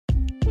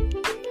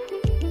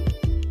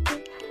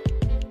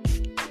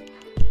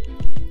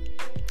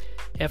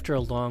After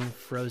a long,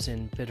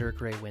 frozen, bitter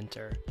gray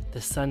winter,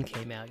 the sun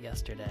came out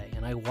yesterday,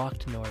 and I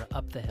walked Nora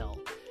up the hill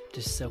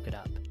to soak it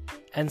up,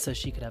 and so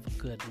she could have a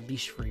good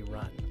leash-free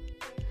run.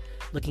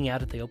 Looking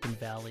out at the open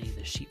valley,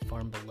 the sheep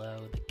farm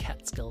below, the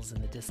Catskills in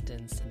the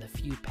distance, and the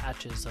few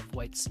patches of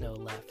white snow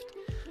left,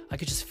 I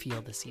could just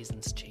feel the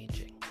seasons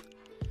changing.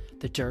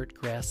 The dirt,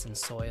 grass, and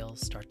soil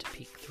start to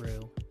peek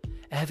through.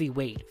 A heavy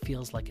weight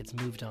feels like it's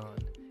moved on.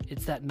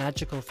 It's that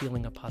magical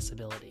feeling of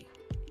possibility.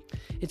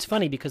 It's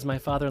funny because my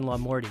father-in-law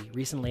Morty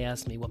recently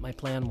asked me what my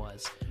plan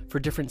was for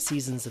different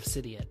seasons of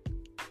Sidiot.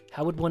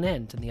 How would one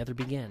end and the other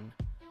begin?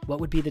 What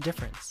would be the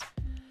difference?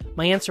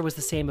 My answer was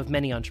the same of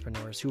many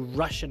entrepreneurs who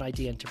rush an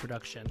idea into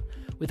production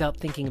without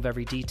thinking of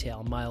every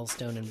detail,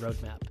 milestone, and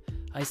roadmap.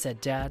 I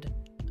said, Dad,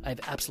 I have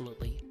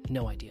absolutely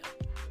no idea.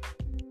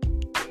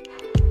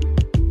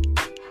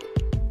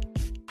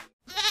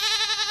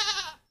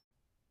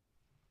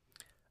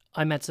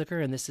 I'm Matt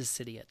Zucker, and this is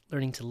Sidiot,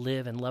 Learning to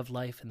Live and Love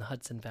Life in the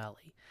Hudson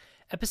Valley.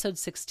 Episode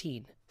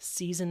 16,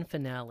 Season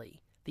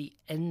Finale, The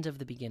End of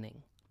the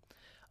Beginning.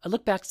 I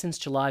look back since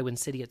July when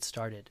Sidiot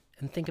started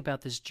and think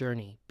about this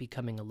journey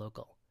becoming a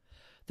local.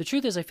 The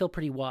truth is I feel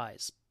pretty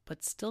wise,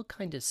 but still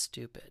kind of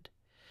stupid.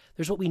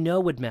 There's what we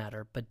know would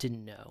matter but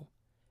didn't know,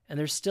 and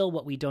there's still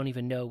what we don't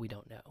even know we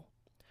don't know.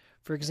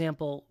 For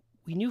example,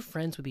 we knew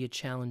friends would be a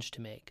challenge to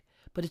make,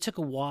 but it took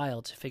a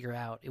while to figure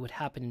out it would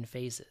happen in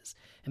phases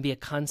and be a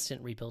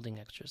constant rebuilding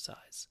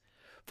exercise.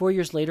 4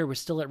 years later, we're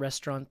still at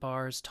restaurant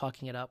bars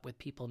talking it up with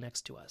people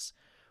next to us.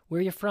 Where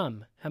are you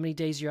from? How many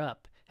days you're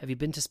up? Have you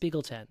been to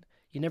Spiegelten?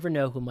 You never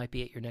know who might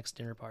be at your next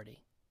dinner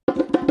party.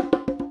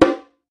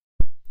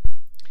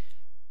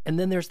 And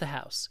then there's the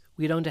house.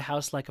 We had owned a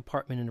house-like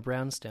apartment in a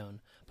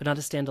brownstone, but not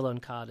a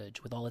standalone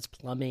cottage with all its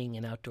plumbing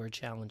and outdoor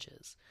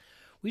challenges.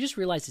 We just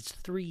realized it's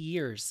 3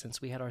 years since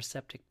we had our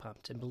septic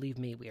pumped, and believe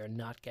me, we are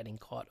not getting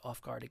caught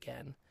off guard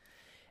again.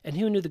 And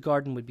who knew the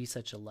garden would be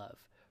such a love?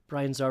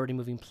 Brian's already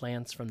moving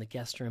plants from the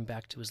guest room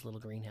back to his little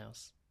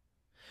greenhouse.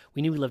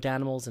 We knew we loved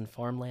animals and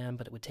farmland,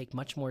 but it would take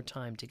much more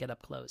time to get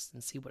up close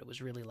and see what it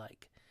was really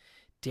like.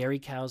 Dairy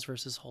cows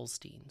versus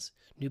Holsteins,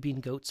 Nubian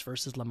goats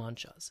versus La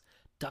Manchas,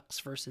 ducks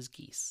versus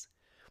geese.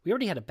 We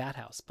already had a bat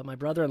house, but my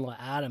brother-in-law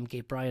Adam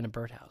gave Brian a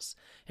birdhouse,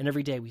 and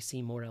every day we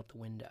see more out the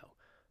window.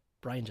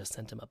 Brian just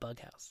sent him a bug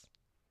house.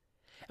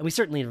 And we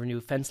certainly never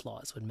knew fence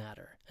laws would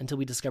matter until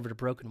we discovered a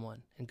broken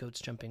one and goats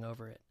jumping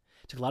over it.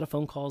 It took a lot of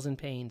phone calls and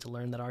pain to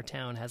learn that our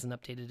town hasn't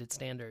updated its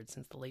standards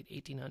since the late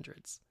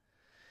 1800s.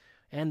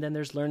 And then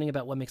there's learning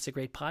about what makes a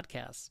great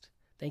podcast.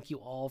 Thank you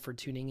all for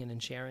tuning in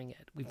and sharing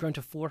it. We've grown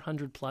to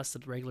 400 plus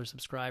regular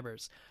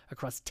subscribers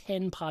across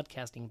 10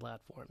 podcasting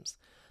platforms,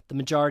 the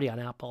majority on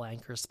Apple,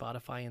 Anchor,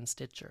 Spotify, and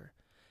Stitcher.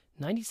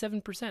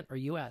 97% are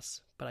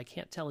U.S., but I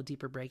can't tell a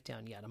deeper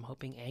breakdown yet. I'm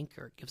hoping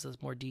Anchor gives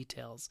us more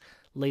details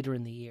later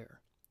in the year.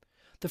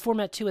 The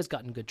format, too, has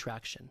gotten good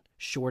traction.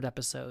 Short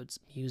episodes,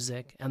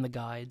 music, and the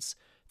guides,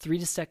 3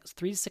 to 6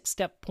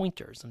 step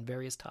pointers on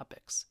various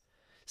topics.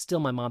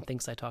 Still, my mom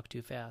thinks I talk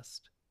too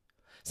fast.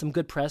 Some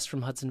good press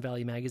from Hudson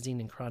Valley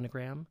Magazine and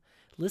Chronogram,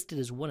 listed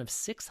as one of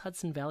 6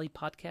 Hudson Valley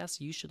podcasts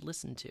you should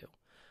listen to.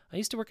 I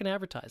used to work in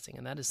advertising,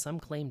 and that is some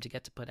claim to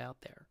get to put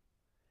out there.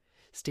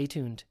 Stay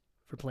tuned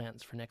for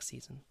plans for next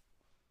season.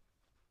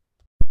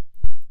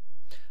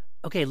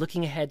 Okay,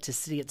 looking ahead to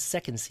Sidiot's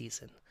second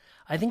season,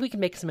 I think we can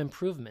make some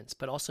improvements,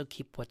 but also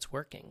keep what's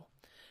working.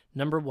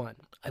 Number 1,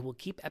 I will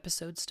keep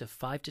episodes to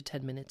 5 to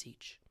 10 minutes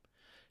each.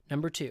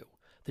 Number 2,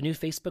 the new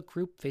Facebook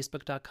group,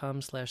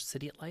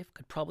 facebook.com/SidiotLife,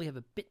 could probably have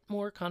a bit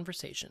more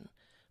conversation.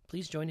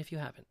 Please join if you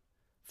haven't.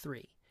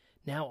 3,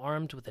 now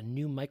armed with a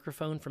new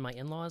microphone from my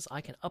in-laws,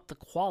 I can up the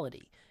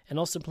quality and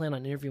also plan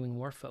on interviewing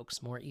more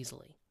folks more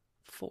easily.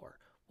 4,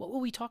 what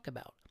will we talk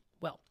about?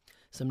 Well,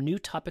 some new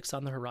topics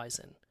on the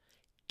horizon.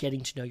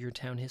 Getting to know your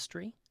town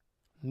history,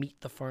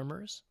 meet the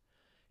farmers,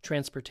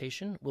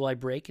 transportation, will I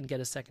break and get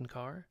a second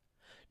car,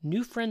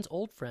 new friends,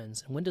 old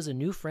friends, and when does a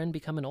new friend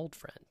become an old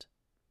friend?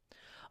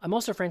 I'm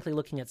also frankly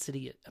looking at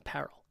Sidiot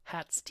apparel,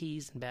 hats,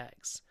 tees, and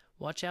bags.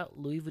 Watch out,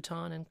 Louis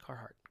Vuitton and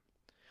Carhartt.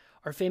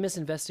 Our famous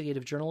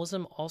investigative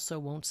journalism also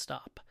won't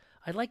stop.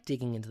 I like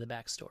digging into the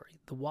backstory,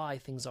 the why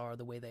things are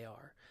the way they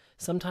are.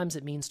 Sometimes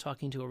it means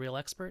talking to a real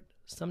expert,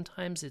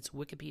 sometimes it's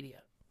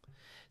Wikipedia.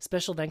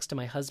 Special thanks to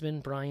my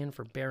husband, Brian,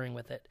 for bearing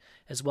with it,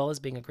 as well as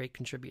being a great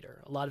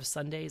contributor. A lot of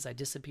Sundays, I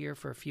disappear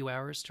for a few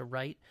hours to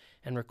write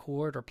and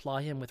record or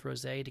ply him with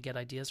Rosé to get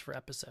ideas for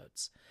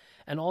episodes.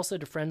 And also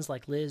to friends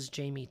like Liz,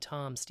 Jamie,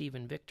 Tom,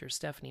 Stephen, Victor,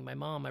 Stephanie, my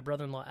mom, my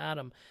brother-in-law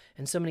Adam,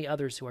 and so many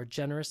others who are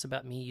generous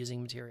about me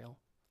using material.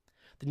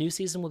 The new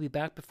season will be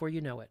back before you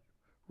know it.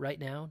 Right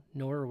now,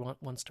 Nora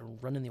wants to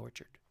run in the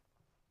orchard.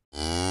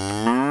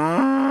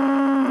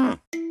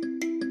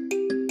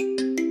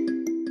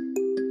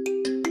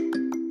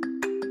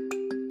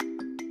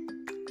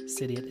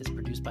 Sidiot is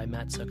produced by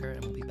Matt Zucker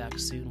and will be back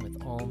soon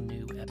with all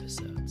new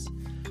episodes.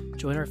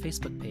 Join our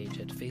Facebook page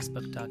at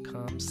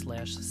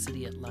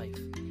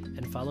facebook.com/SidiotLife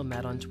and follow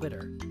Matt on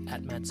Twitter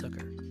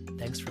 @MattZucker.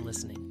 Thanks for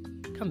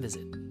listening. Come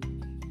visit.